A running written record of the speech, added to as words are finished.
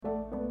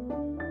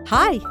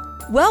Hi,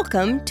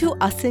 welcome to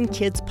Us and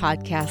Kids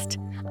podcast.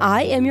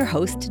 I am your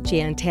host,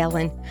 Jan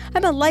Talon.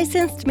 I'm a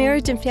licensed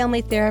marriage and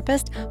family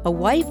therapist, a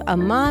wife, a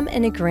mom,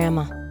 and a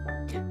grandma.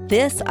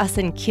 This Us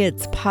and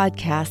Kids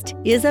podcast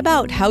is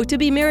about how to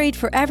be married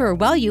forever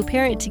while you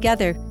parent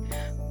together.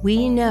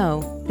 We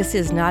know this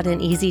is not an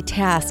easy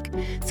task,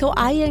 so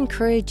I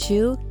encourage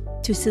you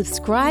to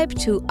subscribe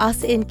to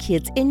Us and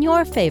Kids in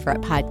your favorite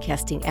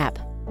podcasting app.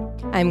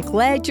 I'm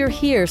glad you're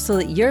here so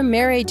that your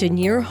marriage and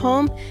your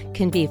home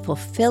can be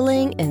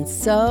fulfilling and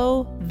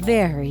so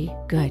very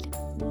good.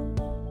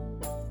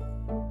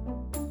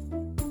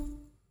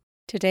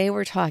 Today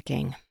we're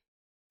talking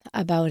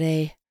about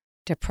a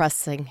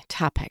depressing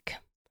topic,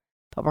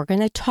 but we're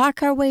going to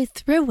talk our way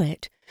through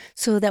it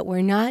so that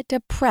we're not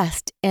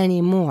depressed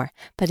anymore,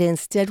 but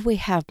instead we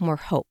have more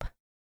hope.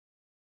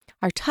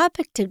 Our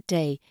topic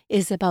today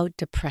is about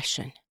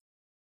depression.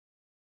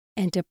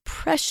 And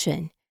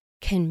depression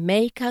can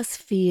make us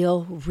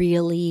feel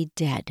really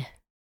dead.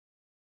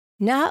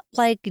 Not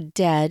like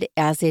dead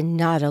as in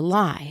not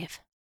alive,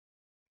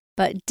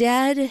 but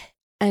dead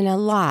and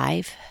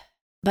alive,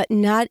 but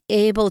not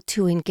able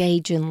to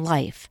engage in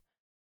life.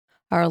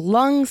 Our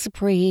lungs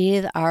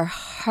breathe, our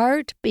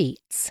heart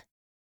beats,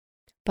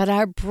 but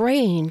our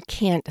brain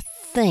can't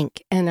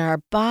think and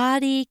our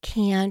body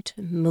can't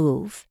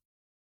move.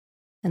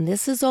 And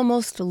this is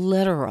almost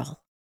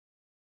literal.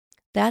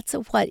 That's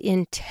what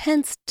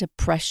intense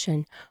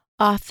depression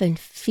often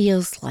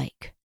feels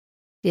like.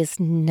 It is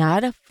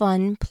not a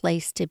fun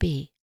place to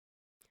be.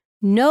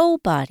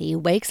 Nobody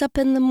wakes up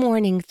in the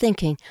morning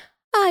thinking,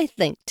 I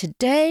think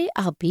today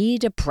I'll be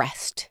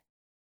depressed.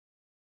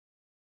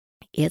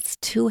 It's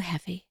too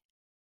heavy.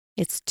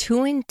 It's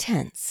too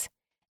intense.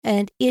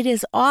 And it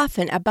is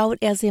often about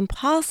as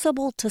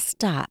impossible to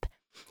stop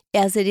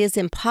as it is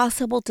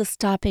impossible to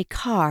stop a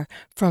car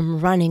from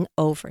running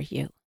over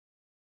you.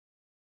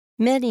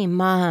 Many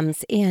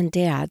moms and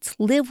dads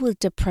live with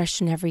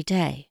depression every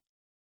day.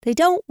 They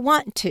don't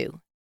want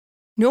to,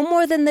 no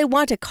more than they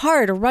want a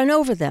car to run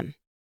over them.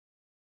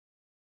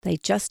 They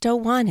just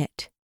don't want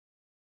it.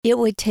 It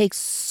would take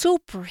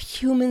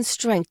superhuman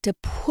strength to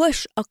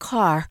push a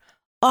car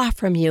off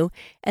from you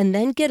and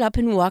then get up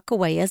and walk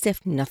away as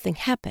if nothing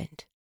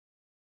happened.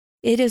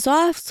 It is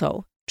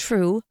also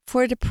true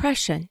for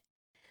depression.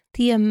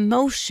 The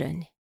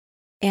emotion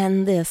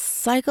and the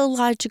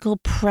psychological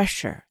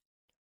pressure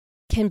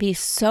can be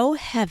so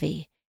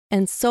heavy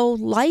and so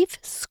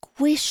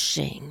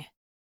life-squishing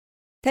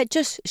that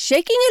just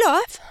shaking it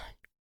off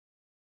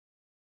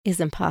is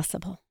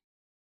impossible.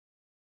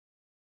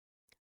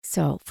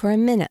 So, for a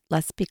minute,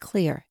 let's be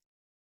clear.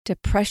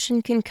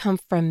 Depression can come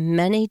from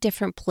many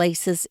different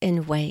places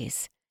and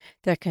ways.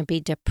 There can be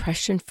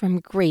depression from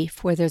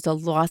grief, where there's a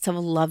loss of a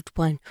loved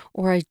one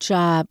or a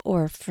job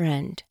or a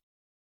friend.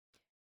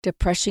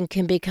 Depression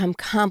can become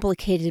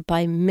complicated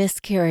by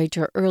miscarriage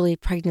or early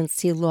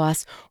pregnancy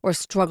loss or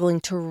struggling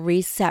to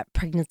reset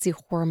pregnancy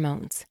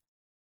hormones.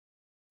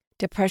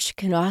 Depression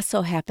can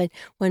also happen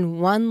when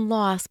one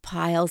loss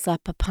piles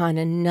up upon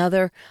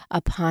another.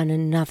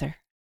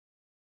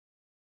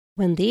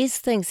 When these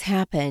things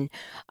happen,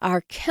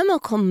 our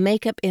chemical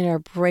makeup in our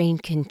brain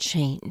can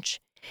change.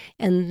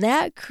 And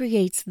that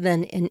creates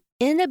then an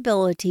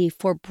inability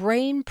for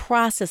brain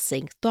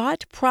processing,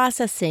 thought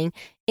processing,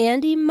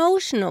 and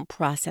emotional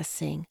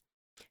processing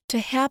to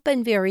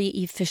happen very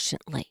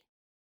efficiently.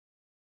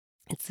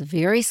 It's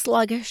very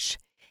sluggish,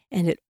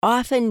 and it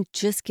often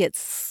just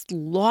gets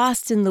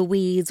lost in the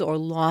weeds or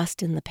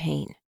lost in the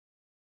pain.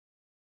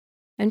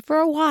 And for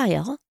a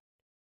while,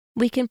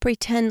 we can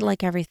pretend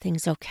like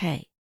everything's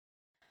okay.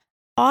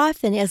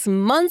 Often, as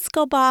months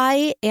go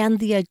by and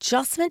the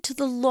adjustment to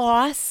the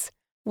loss,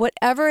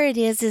 whatever it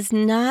is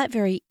not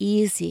very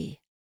easy.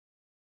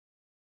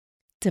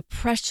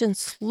 Depression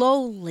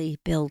slowly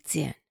builds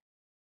in.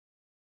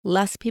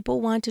 Less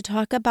people want to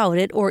talk about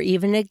it or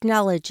even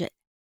acknowledge it.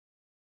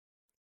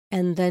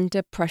 And then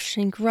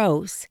depression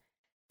grows.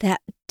 That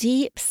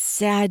deep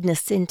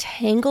sadness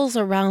entangles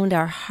around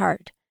our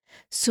heart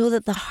so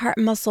that the heart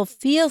muscle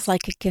feels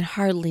like it can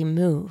hardly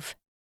move.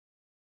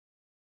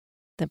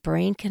 The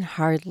brain can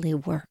hardly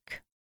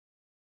work,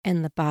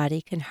 and the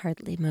body can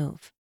hardly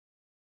move.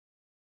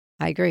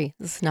 I agree,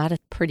 this is not a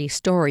pretty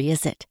story,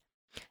 is it?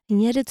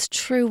 And yet it's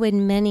true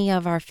in many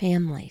of our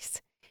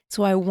families.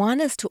 So I want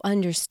us to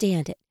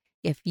understand it.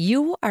 If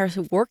you are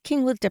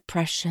working with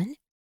depression,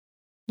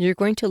 you're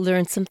going to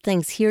learn some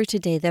things here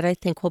today that I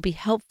think will be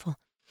helpful.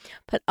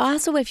 But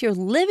also if you're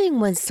living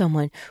with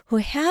someone who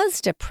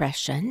has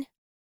depression,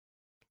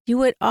 you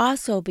would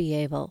also be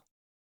able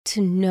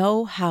to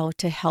know how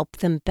to help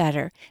them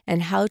better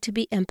and how to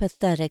be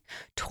empathetic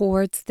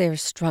towards their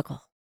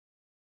struggle.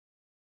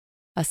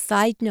 A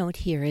side note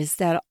here is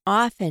that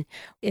often,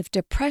 if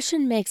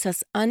depression makes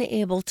us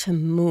unable to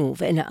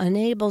move and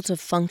unable to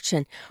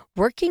function,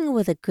 working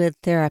with a good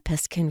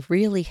therapist can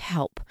really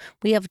help.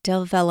 We have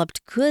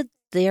developed good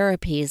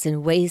therapies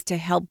and ways to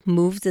help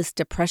move this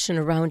depression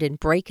around and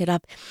break it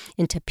up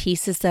into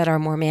pieces that are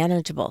more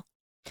manageable.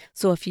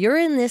 So if you're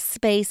in this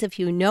space, if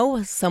you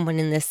know someone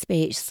in this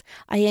space,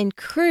 I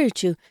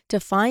encourage you to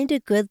find a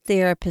good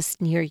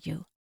therapist near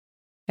you.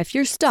 If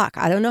you're stuck,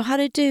 I don't know how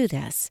to do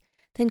this,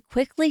 then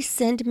quickly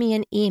send me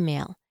an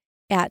email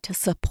at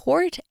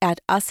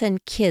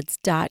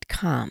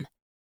support@usandkids.com.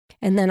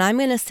 And then I'm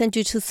going to send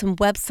you to some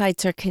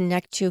websites or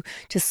connect you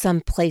to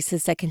some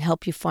places that can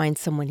help you find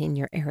someone in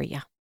your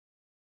area.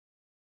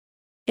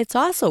 It's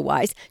also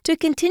wise to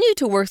continue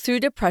to work through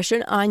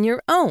depression on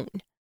your own.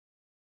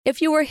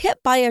 If you were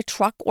hit by a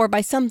truck or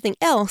by something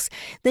else,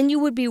 then you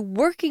would be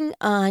working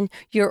on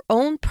your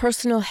own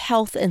personal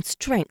health and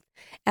strength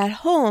at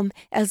home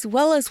as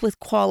well as with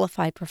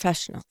qualified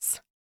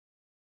professionals.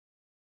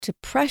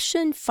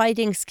 Depression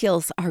fighting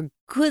skills are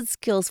good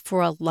skills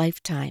for a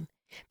lifetime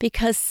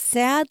because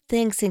sad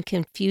things and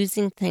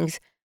confusing things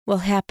will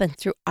happen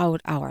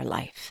throughout our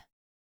life.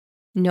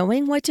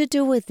 Knowing what to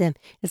do with them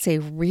is a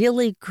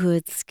really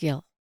good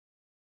skill.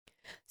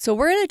 So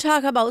we're going to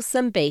talk about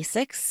some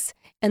basics,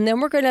 and then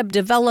we're going to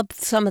develop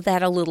some of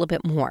that a little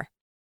bit more.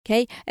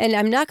 Okay? And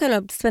I'm not going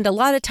to spend a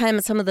lot of time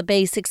on some of the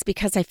basics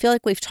because I feel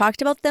like we've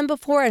talked about them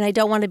before and I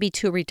don't want to be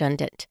too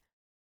redundant.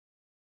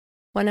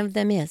 One of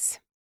them is,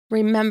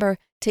 remember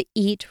to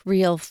eat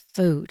real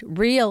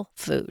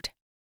food.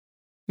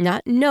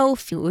 Not no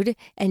food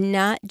and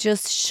not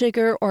just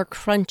sugar or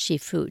crunchy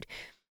food.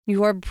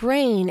 Your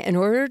brain, in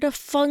order to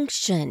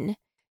function,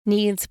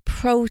 needs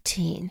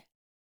protein,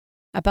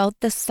 about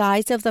the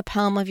size of the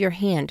palm of your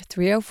hand,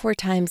 3 or 4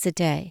 times a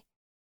day,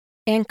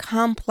 and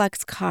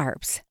complex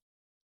carbs.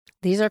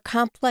 These are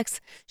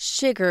complex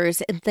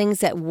sugars and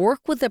things that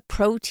work with the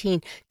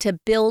protein to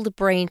build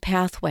brain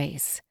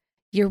pathways.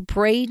 Your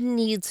brain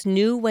needs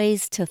new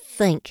ways to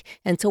think,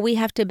 and so we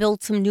have to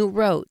build some new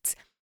roads.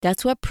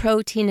 That's what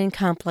protein and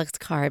complex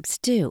carbs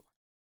do.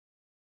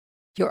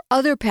 Your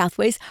other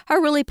pathways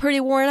are really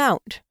pretty worn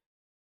out,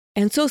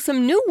 and so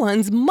some new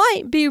ones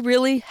might be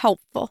really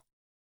helpful.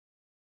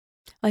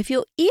 If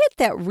you eat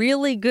that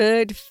really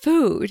good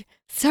food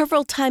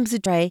several times a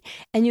day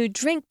and you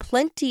drink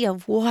plenty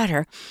of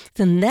water,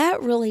 then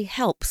that really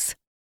helps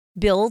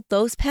build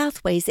those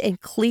pathways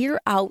and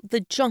clear out the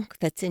junk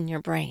that's in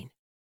your brain.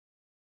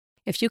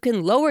 If you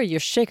can lower your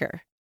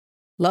sugar,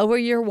 lower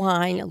your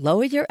wine,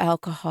 lower your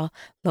alcohol,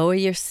 lower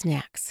your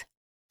snacks,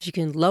 if you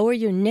can lower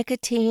your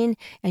nicotine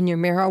and your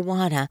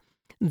marijuana,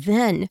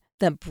 then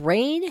the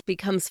brain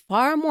becomes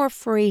far more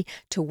free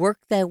to work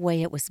the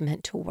way it was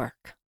meant to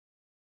work.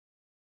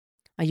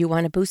 You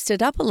want to boost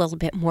it up a little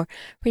bit more,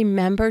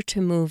 remember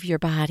to move your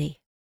body.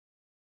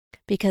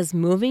 Because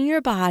moving your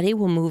body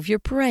will move your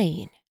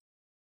brain.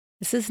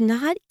 This is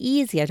not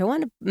easy. I don't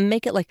want to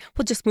make it like,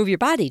 well, just move your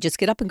body. Just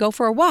get up and go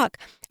for a walk.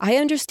 I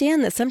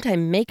understand that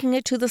sometimes making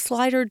it to the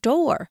slider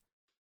door,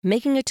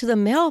 making it to the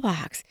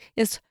mailbox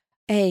is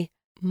a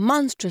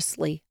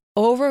monstrously,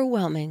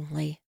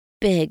 overwhelmingly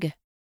big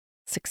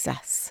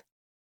success.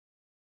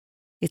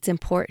 It's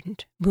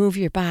important. Move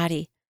your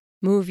body.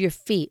 Move your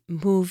feet,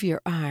 move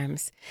your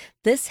arms.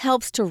 This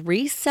helps to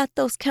reset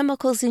those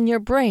chemicals in your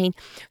brain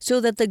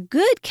so that the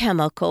good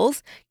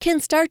chemicals can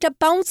start to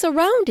bounce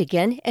around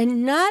again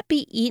and not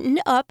be eaten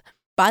up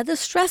by the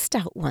stressed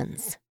out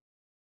ones.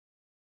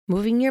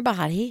 Moving your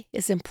body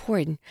is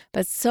important,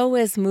 but so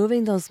is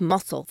moving those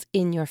muscles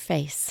in your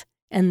face.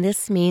 And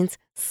this means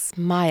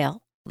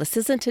smile. This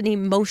isn't an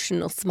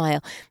emotional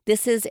smile.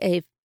 This is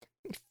a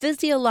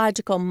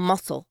physiological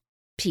muscle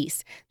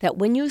piece that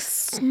when you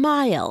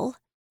smile,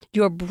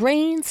 your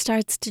brain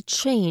starts to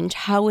change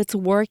how it's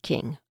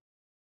working.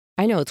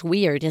 I know it's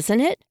weird,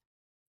 isn't it?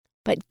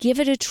 But give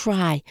it a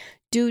try.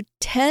 Do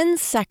 10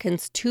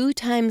 seconds 2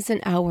 times an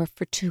hour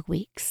for 2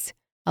 weeks,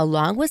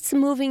 along with some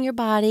moving your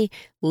body,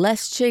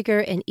 less sugar,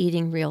 and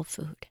eating real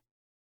food.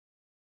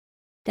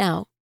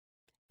 Now,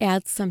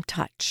 add some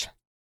touch.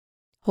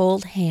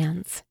 Hold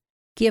hands.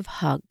 Give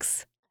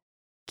hugs.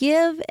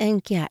 Give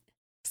and get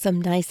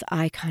some nice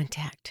eye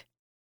contact.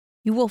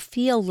 You will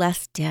feel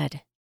less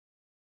dead.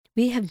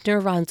 We have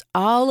neurons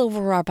all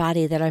over our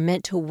body that are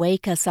meant to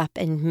wake us up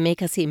and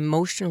make us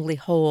emotionally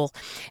whole.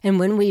 And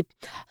when we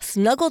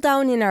snuggle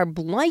down in our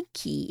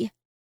blankie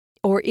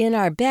or in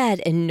our bed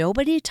and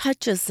nobody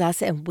touches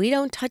us and we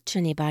don't touch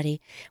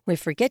anybody, we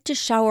forget to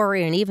shower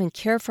and even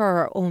care for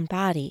our own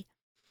body,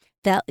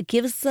 that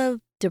gives the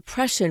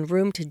depression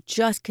room to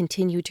just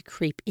continue to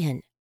creep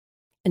in.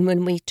 And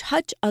when we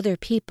touch other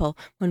people,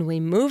 when we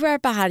move our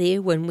body,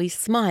 when we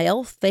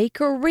smile,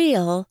 fake or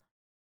real,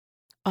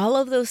 all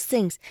of those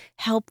things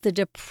help the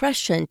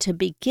depression to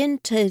begin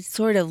to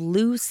sort of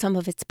lose some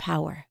of its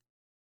power.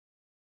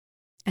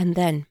 And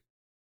then,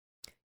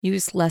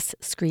 use less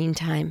screen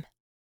time.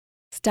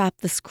 Stop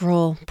the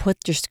scroll,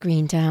 put your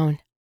screen down.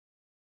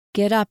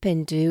 Get up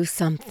and do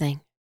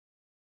something.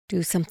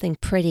 Do something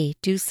pretty,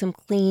 do some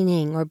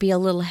cleaning, or be a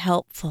little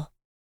helpful.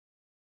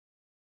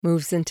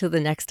 Moves into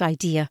the next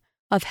idea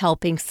of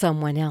helping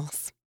someone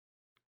else.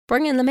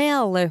 Bring in the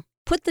mail, or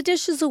put the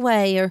dishes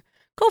away, or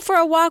go for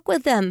a walk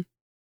with them.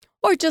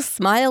 Or just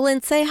smile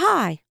and say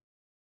hi.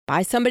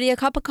 Buy somebody a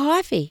cup of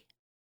coffee.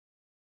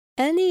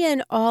 Any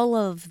and all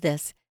of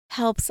this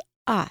helps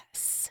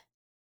us.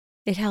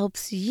 It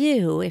helps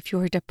you if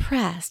you're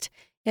depressed.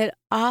 It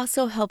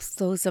also helps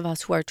those of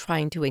us who are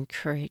trying to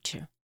encourage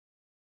you.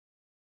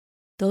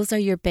 Those are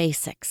your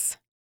basics.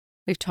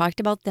 We've talked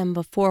about them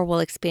before. We'll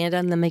expand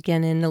on them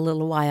again in a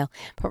little while.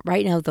 But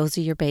right now, those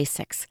are your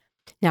basics.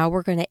 Now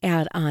we're going to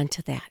add on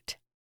to that.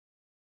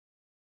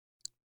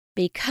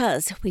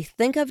 Because we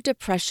think of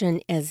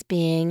depression as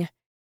being,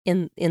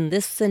 in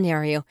this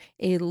scenario,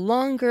 a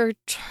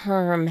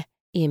longer-term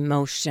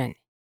emotion.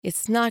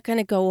 It's not going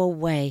to go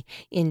away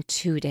in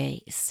 2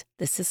 days.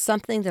 This is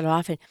something that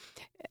often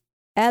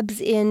ebbs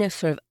in,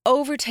 sort of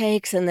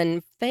overtakes, and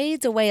then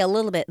fades away a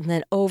little bit, and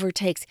then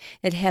overtakes.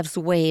 It has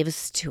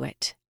waves to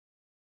it.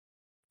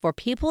 For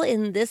people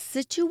in this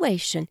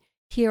situation,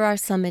 here are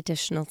some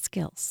additional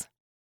skills.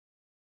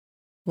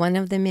 One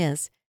of them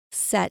is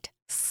set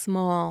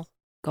small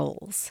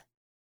goals.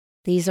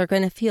 These are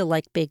going to feel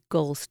like big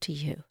goals to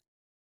you.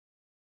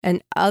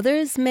 And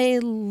others may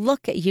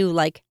look at you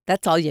like,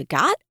 that's all you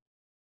got?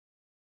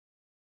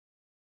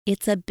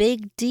 It's a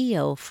big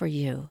deal for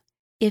you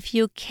if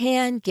you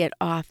can get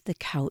off the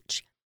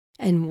couch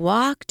and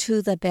walk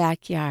to the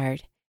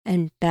backyard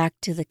and back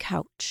to the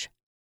couch.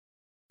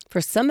 For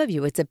some of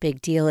you, it's a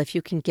big deal if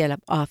you can get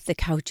up off the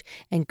couch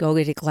and go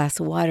get a glass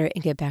of water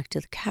and get back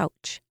to the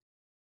couch.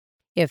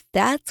 If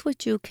that's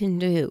what you can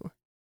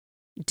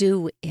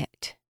do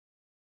it.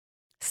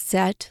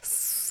 Set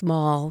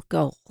small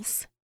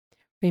goals.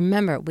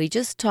 Remember, we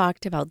just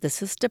talked about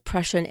this is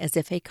depression as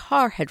if a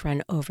car had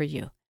run over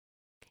you.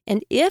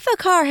 And if a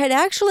car had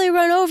actually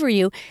run over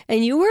you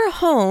and you were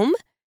home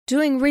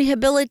doing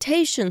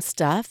rehabilitation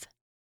stuff,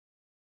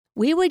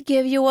 we would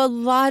give you a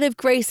lot of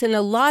grace and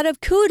a lot of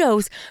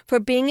kudos for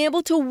being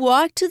able to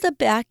walk to the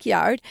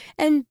backyard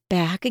and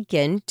back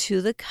again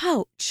to the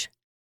couch.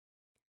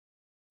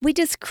 We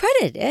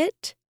discredit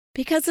it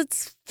because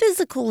it's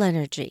physical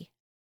energy.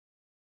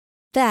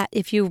 That,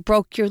 if you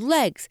broke your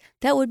legs,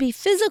 that would be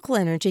physical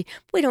energy.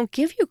 We don't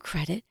give you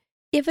credit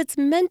if it's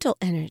mental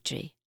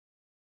energy.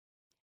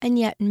 And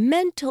yet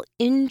mental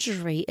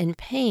injury and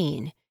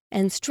pain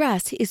and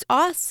stress is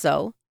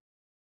also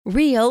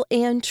real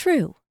and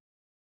true.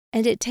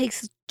 And it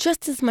takes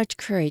just as much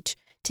courage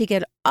to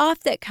get off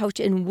that couch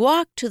and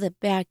walk to the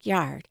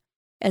backyard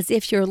as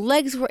if your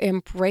legs were in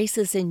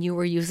braces and you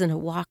were using a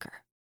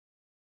walker.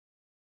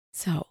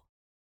 So,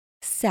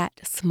 set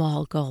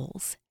small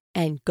goals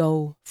and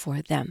go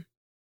for them.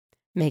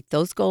 Make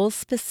those goals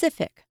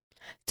specific.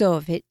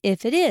 So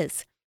if it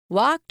is,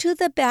 walk to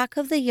the back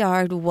of the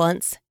yard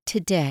once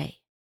today.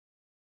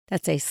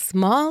 That's a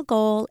small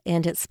goal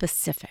and it's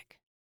specific.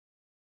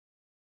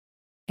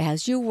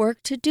 As you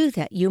work to do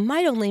that, you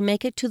might only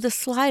make it to the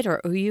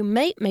slider or you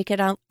might make it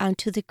out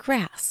onto the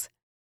grass.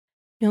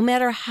 No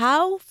matter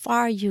how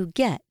far you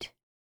get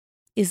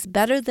is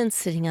better than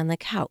sitting on the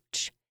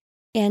couch.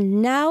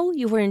 And now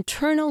your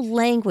internal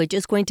language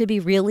is going to be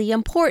really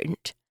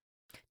important.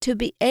 To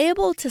be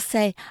able to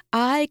say,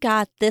 I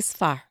got this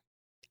far.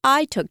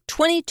 I took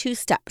 22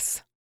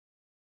 steps.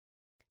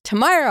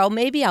 Tomorrow,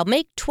 maybe I'll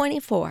make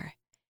 24.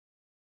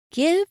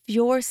 Give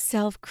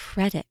yourself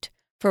credit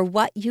for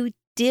what you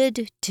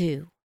did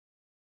do,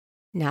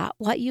 not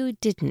what you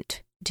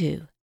didn't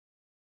do.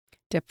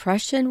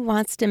 Depression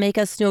wants to make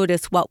us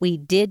notice what we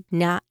did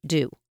not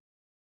do,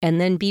 and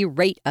then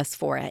berate us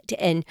for it,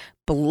 and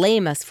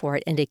blame us for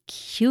it, and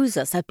accuse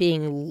us of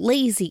being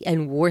lazy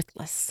and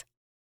worthless.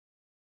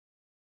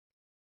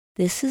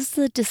 This is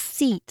the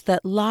deceit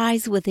that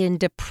lies within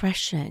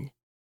depression.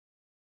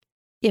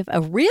 If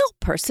a real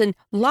person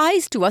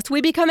lies to us,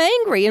 we become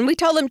angry, and we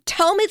tell them,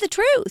 tell me the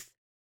truth.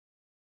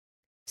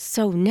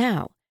 So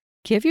now,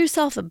 give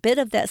yourself a bit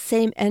of that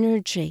same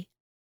energy,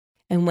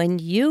 and when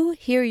you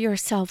hear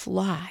yourself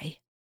lie,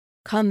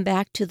 come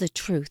back to the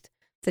truth.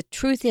 The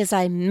truth is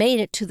I made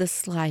it to the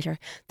slider.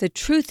 The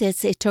truth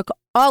is it took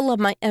all of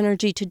my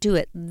energy to do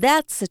it.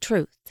 That's the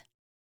truth.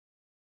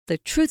 The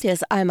truth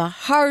is I'm a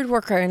hard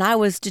worker and I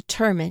was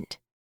determined.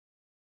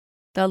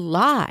 The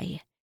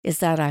lie is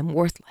that I'm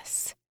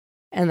worthless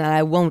and that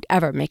I won't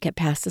ever make it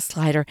past the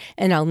slider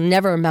and I'll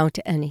never amount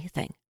to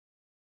anything.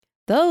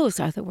 Those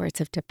are the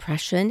words of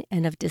depression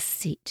and of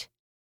deceit.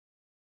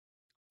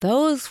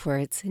 Those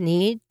words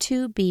need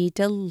to be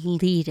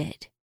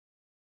deleted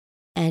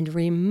and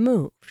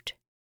removed,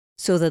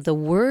 so that the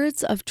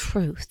words of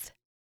truth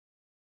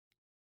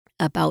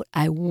about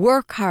I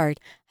work hard,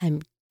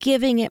 I'm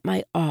giving it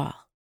my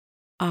all,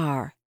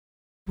 are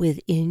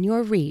within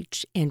your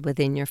reach and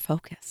within your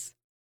focus.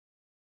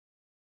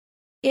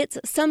 It's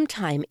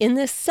sometime in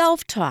this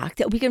self-talk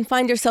that we can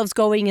find ourselves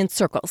going in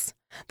circles.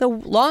 The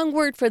long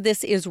word for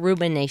this is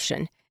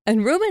rumination.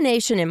 And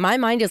rumination in my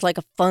mind is like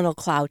a funnel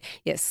cloud.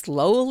 It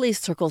slowly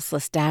circles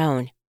us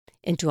down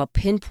into a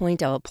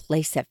pinpoint of a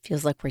place that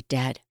feels like we're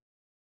dead.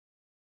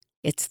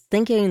 It's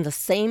thinking the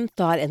same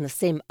thought and the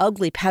same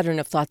ugly pattern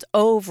of thoughts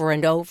over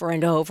and over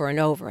and over and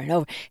over and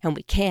over, and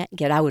we can't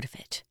get out of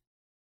it.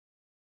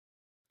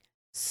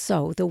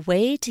 So the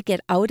way to get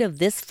out of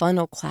this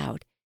funnel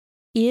cloud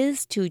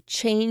is to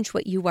change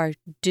what you are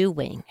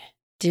doing.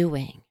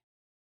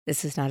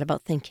 This is not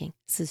about thinking.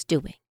 This is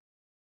doing.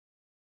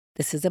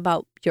 This is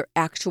about your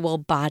actual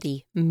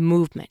body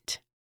movement.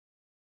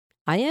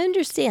 I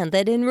understand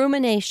that in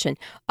rumination,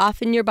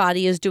 often your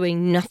body is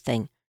doing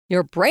nothing.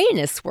 Your brain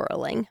is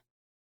swirling.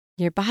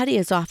 Your body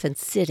is often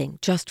sitting,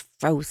 just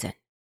frozen.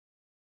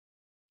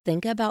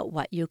 Think about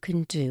what you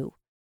can do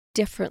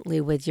differently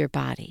with your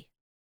body.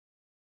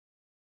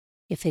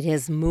 If it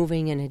is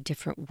moving in a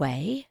different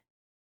way,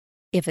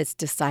 if it's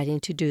deciding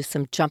to do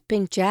some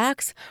jumping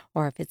jacks,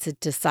 or if it's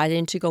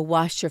deciding to go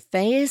wash your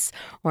face,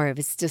 or if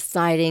it's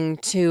deciding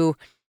to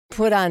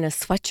put on a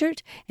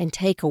sweatshirt and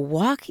take a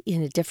walk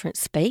in a different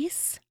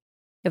space,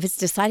 if it's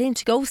deciding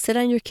to go sit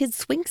on your kid's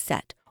swing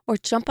set or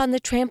jump on the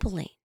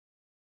trampoline.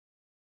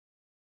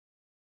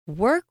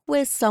 Work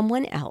with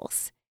someone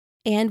else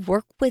and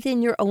work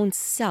within your own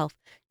self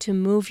to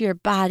move your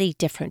body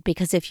different,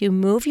 because if you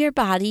move your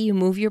body, you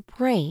move your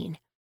brain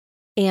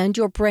and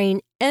your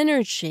brain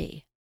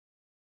energy.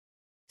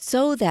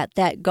 So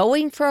that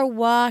going for a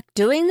walk,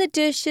 doing the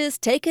dishes,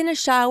 taking a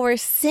shower,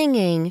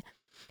 singing,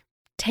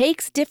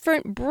 takes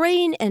different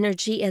brain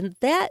energy, and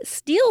that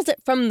steals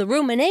it from the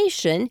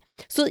rumination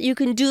so that you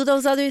can do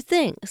those other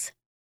things.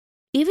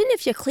 Even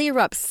if you clear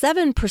up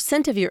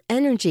 7% of your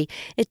energy,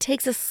 it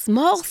takes a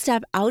small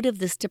step out of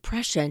this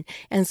depression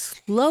and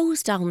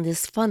slows down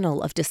this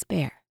funnel of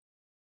despair.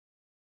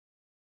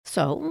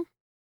 So,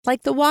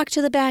 like the walk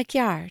to the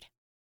backyard.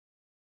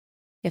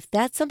 If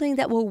that's something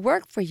that will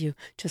work for you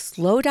to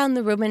slow down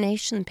the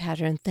rumination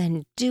pattern,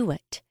 then do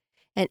it.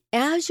 And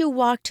as you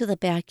walk to the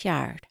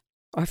backyard,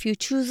 or if you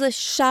choose a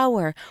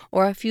shower,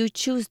 or if you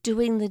choose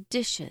doing the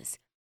dishes,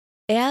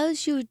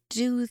 as you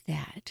do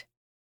that,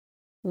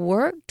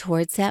 work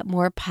towards that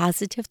more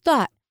positive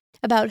thought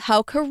about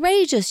how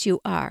courageous you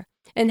are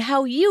and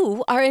how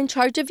you are in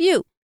charge of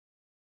you.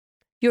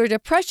 Your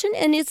depression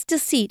and its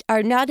deceit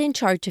are not in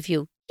charge of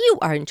you. You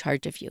are in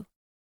charge of you.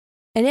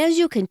 And as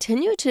you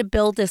continue to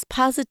build this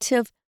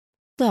positive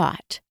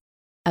thought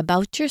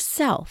about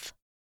yourself,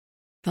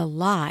 the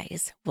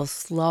lies will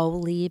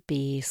slowly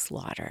be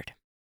slaughtered.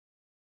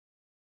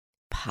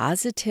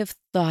 Positive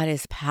thought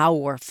is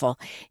powerful,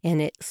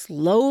 and it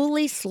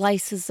slowly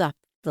slices up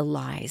the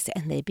lies,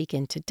 and they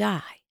begin to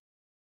die.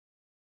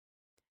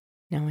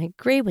 Now, I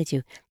agree with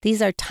you.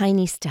 These are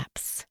tiny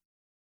steps.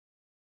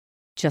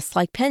 Just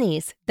like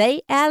pennies,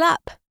 they add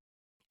up.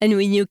 And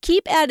when you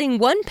keep adding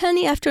one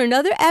penny after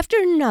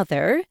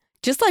another,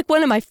 just like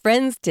one of my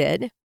friends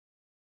did,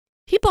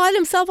 he bought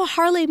himself a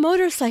Harley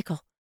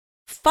motorcycle.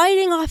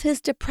 Fighting off his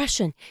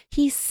depression,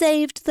 he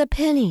saved the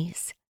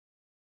pennies.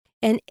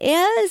 And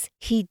as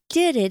he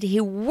did it,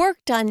 he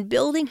worked on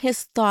building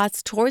his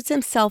thoughts towards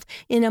himself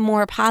in a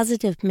more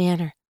positive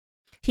manner.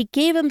 He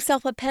gave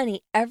himself a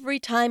penny every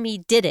time he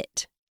did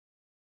it.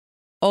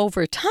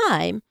 Over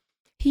time,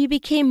 he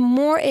became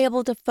more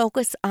able to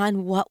focus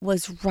on what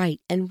was right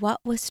and what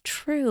was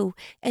true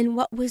and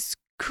what was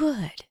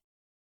good.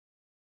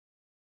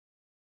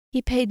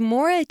 He paid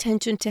more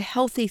attention to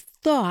healthy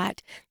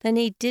thought than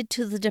he did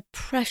to the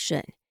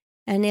depression.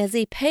 And as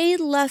he paid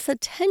less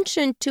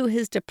attention to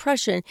his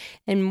depression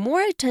and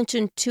more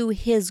attention to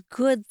his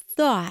good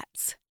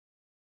thoughts,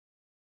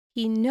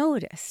 he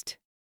noticed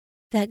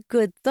that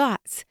good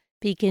thoughts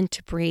began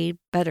to breed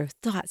better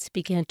thoughts,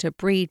 began to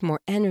breed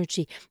more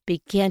energy,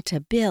 began to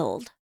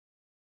build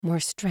more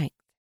strength.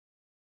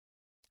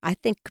 I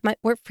think it might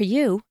work for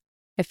you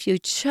if you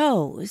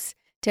chose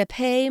to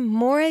pay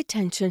more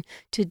attention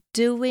to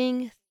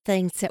doing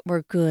things that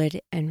were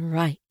good and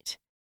right.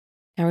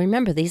 Now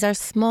remember, these are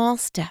small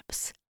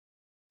steps.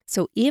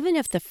 So even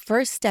if the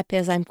first step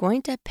is I'm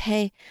going to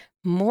pay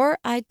more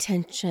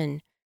attention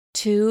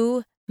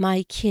to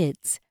my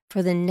kids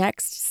for the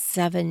next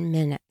 7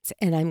 minutes,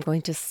 and I'm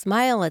going to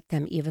smile at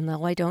them even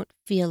though I don't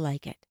feel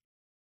like it.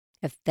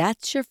 If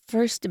that's your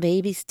first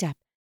baby step,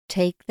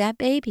 take that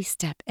baby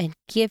step and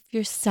give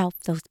yourself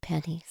those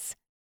pennies.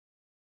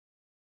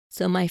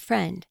 So my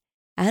friend,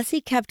 as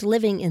he kept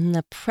living in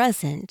the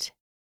present,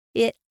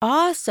 it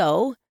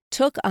also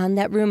took on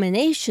that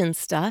rumination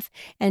stuff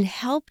and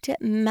helped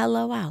it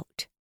mellow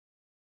out.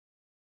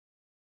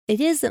 It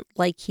isn't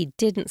like he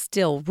didn't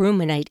still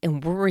ruminate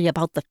and worry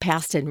about the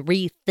past and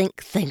rethink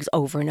things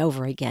over and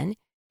over again.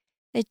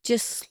 It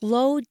just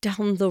slowed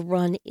down the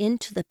run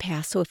into the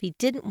past, so if he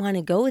didn't want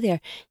to go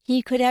there,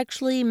 he could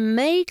actually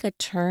make a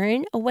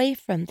turn away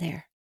from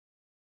there.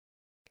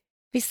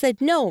 He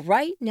said, no,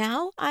 right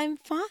now I'm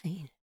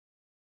fine.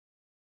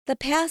 The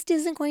past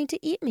isn't going to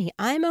eat me.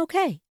 I'm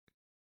okay.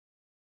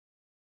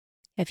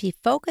 If he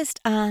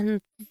focused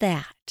on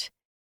that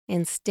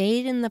and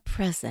stayed in the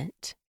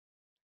present,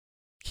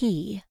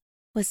 he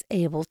was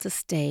able to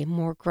stay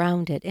more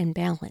grounded and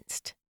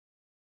balanced.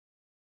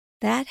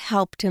 That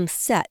helped him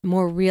set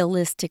more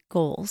realistic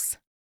goals.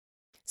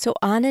 So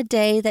on a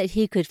day that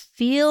he could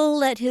feel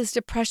that his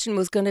depression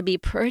was going to be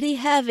pretty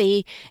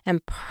heavy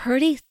and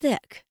pretty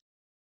thick,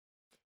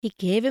 he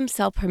gave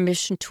himself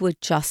permission to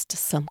adjust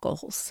some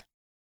goals.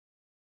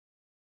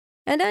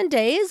 And on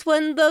days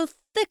when the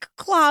thick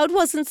cloud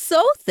wasn't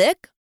so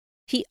thick,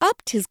 He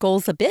upped his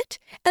goals a bit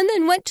and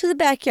then went to the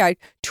backyard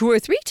 2 or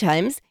 3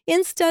 times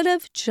instead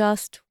of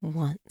just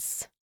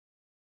once.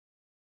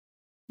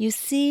 You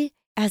see,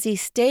 as he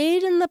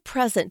stayed in the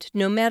present,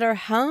 no matter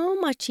how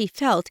much he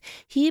felt,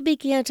 he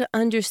began to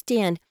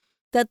understand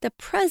that the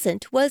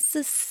present was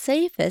the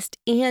safest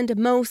and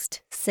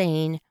most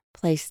sane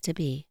place to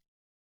be.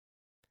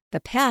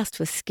 The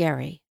past was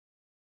scary.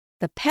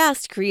 The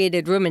past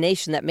created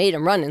rumination that made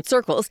him run in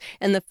circles,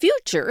 and the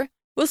future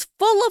was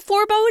full of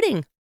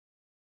foreboding.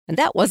 And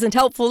that wasn't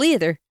helpful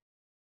either.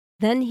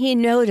 Then he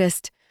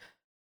noticed,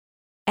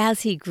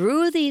 as he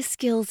grew these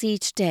skills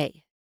each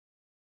day,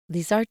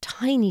 these are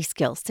tiny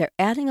skills, they're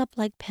adding up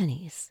like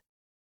pennies.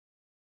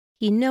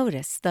 He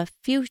noticed the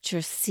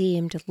future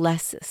seemed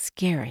less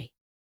scary.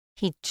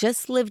 He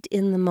just lived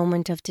in the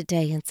moment of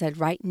today and said,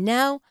 right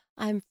now,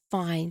 I'm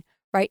fine.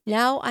 Right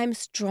now, I'm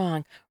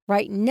strong.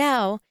 Right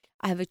now,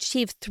 I've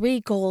achieved 3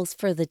 goals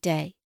for the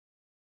day.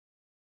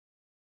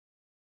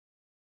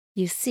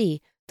 You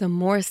see, the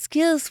more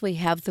skills we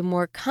have, the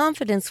more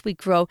confidence we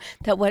grow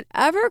that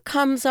whatever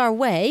comes our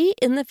way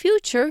in the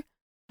future,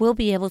 we'll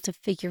be able to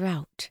figure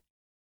out.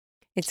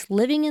 It's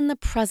living in the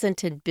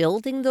present and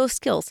building those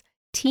skills,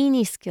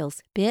 teeny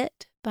skills,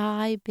 bit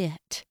by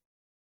bit,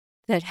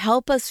 that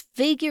help us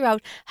figure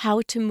out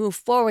how to move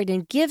forward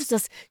and gives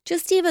us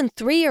just even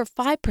 3 or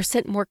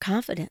 5% more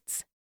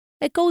confidence.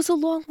 It goes a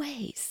long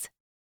ways.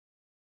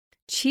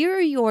 Cheer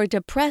your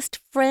depressed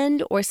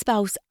friend or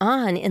spouse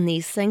on in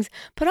these things,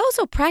 but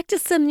also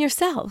practice them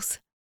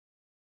yourselves.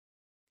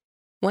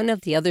 One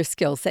of the other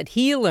skills that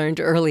he learned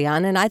early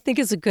on, and I think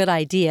is a good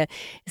idea,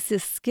 is the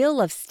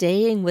skill of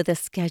staying with a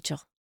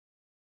schedule.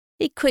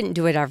 He couldn't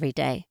do it every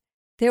day.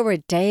 There were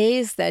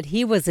days that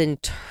he was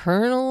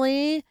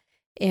internally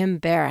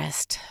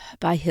embarrassed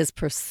by his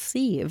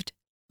perceived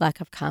lack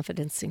of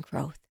confidence and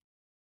growth.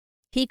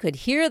 He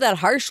could hear that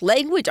harsh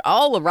language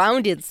all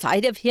around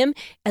inside of him,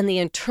 and the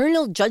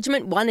internal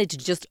judgment wanted to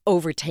just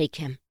overtake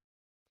him.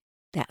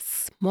 That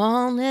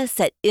smallness,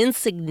 that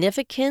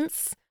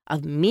insignificance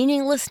of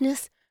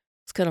meaninglessness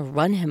was going to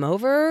run him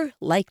over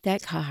like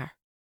that car.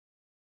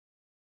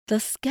 The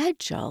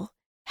schedule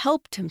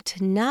helped him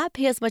to not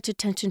pay as much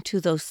attention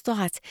to those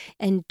thoughts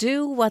and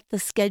do what the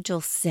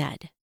schedule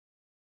said.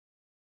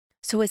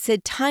 So it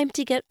said time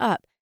to get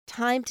up,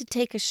 time to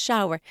take a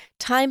shower,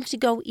 time to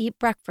go eat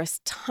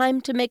breakfast,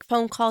 time to make a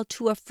phone call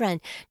to a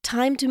friend,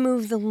 time to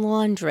move the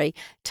laundry,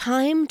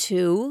 time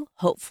to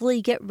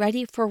hopefully get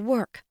ready for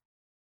work.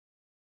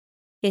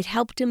 It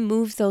helped him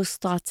move those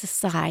thoughts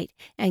aside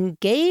and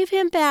gave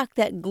him back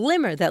that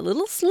glimmer, that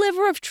little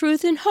sliver of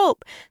truth and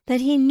hope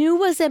that he knew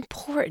was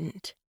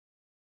important.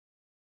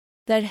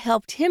 That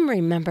helped him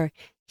remember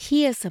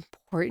he is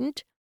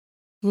important,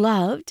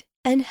 loved,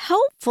 and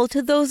helpful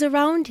to those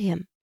around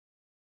him.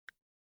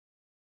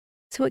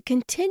 So it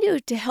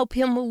continued to help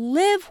him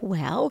live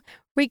well,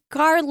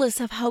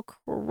 regardless of how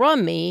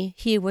crummy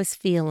he was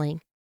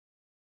feeling.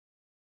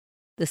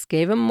 This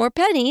gave him more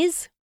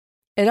pennies.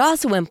 It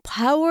also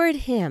empowered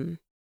him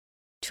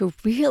to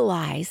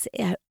realize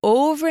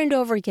over and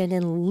over again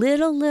in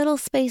little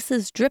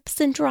spaces, drips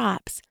and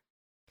drops,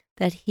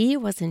 that he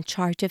was in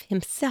charge of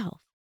himself.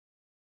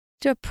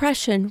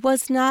 Depression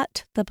was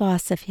not the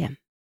boss of him.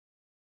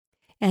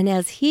 And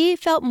as he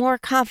felt more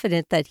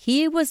confident that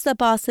he was the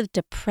boss of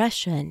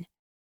depression,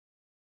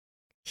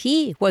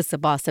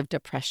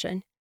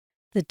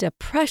 the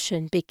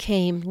depression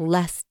became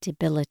less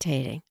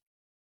debilitating.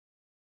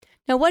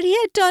 Now, what he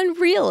had done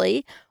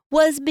really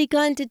was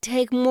begun to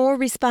take more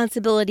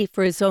responsibility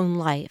for his own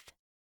life.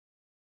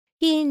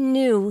 He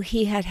knew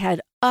he had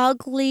had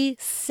ugly,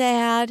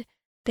 sad,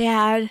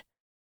 bad,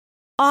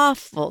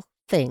 awful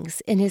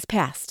things in his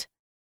past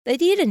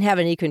that he didn't have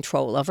any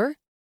control over,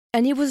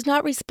 and he was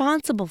not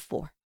responsible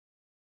for.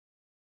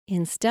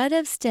 Instead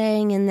of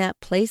staying in that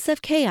place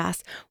of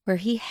chaos where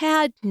he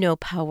had no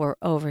power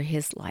over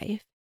his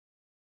life,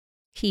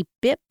 he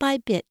bit by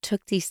bit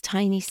took these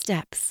tiny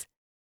steps,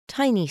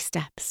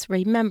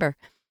 remember,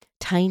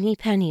 tiny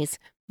pennies,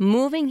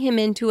 moving him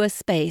into a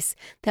space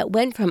that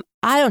went from,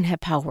 I don't have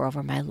power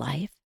over my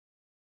life,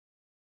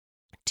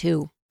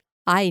 to,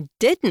 I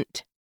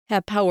didn't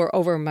have power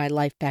over my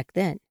life back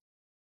then.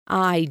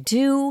 I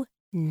do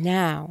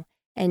now,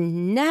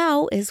 and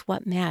now is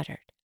what mattered.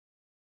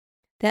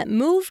 That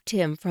moved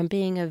him from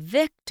being a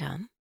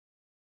victim,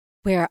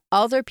 where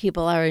other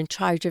people are in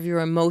charge of your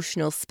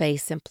emotional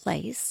space and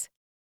place,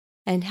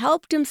 and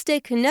helped him stay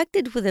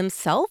connected with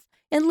himself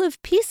and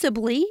live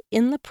peaceably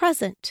in the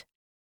present.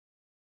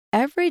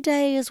 Every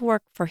day is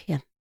work for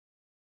him,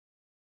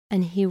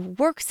 and he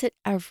works it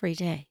every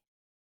day.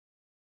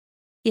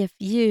 If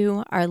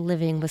you are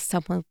living with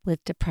someone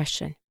with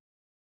depression,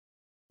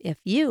 if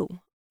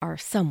you are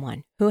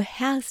someone who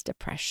has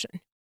depression,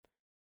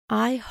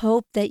 I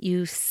hope that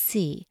you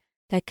see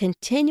that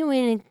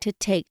continuing to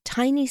take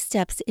tiny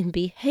steps in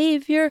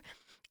behavior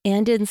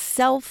and in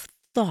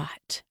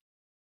self-thought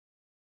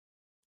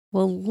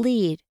will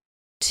lead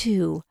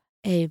to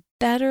a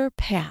better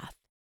path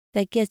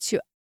that gets you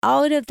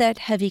out of that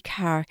heavy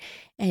car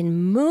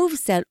and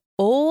moves that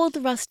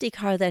old rusty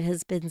car that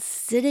has been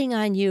sitting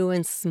on you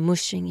and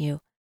smushing you.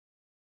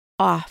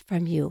 Off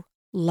from you,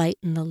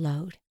 lighten the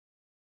load.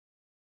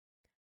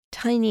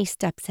 Tiny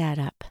steps add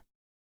up,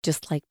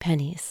 just like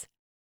pennies.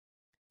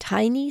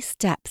 Tiny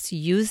steps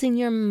using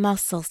your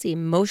muscles,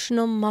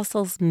 emotional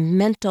muscles,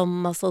 mental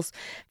muscles,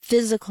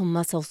 physical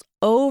muscles,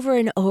 over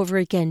and over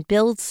again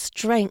builds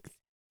strength.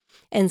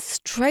 And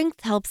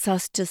strength helps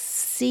us to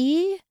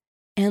see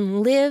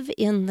and live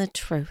in the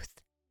truth.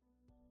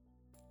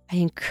 I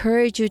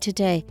encourage you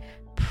today,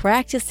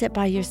 practice it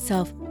by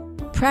yourself,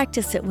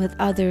 practice it with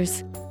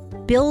others,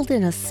 build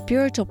in a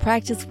spiritual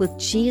practice with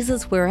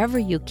Jesus wherever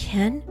you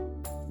can.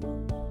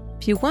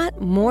 If you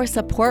want more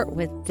support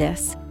with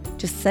this,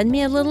 just send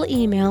me a little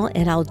email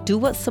and I'll do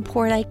what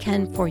support I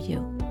can for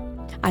you.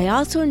 I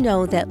also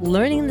know that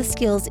learning the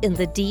skills in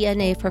the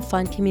DNA for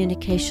Fun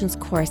Communications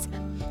course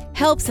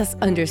helps us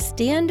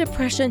understand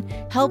depression,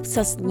 helps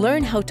us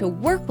learn how to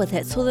work with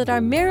it so that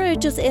our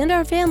marriages and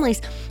our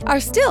families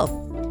are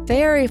still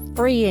very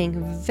freeing,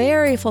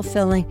 very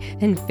fulfilling,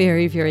 and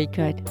very, very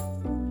good.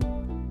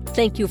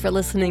 Thank you for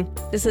listening.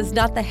 This is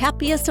not the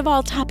happiest of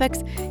all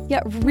topics,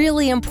 yet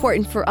really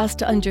important for us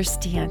to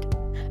understand.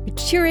 I'm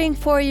cheering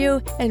for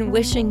you and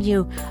wishing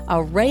you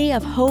a ray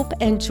of hope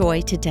and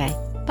joy today.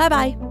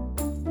 Bye-bye.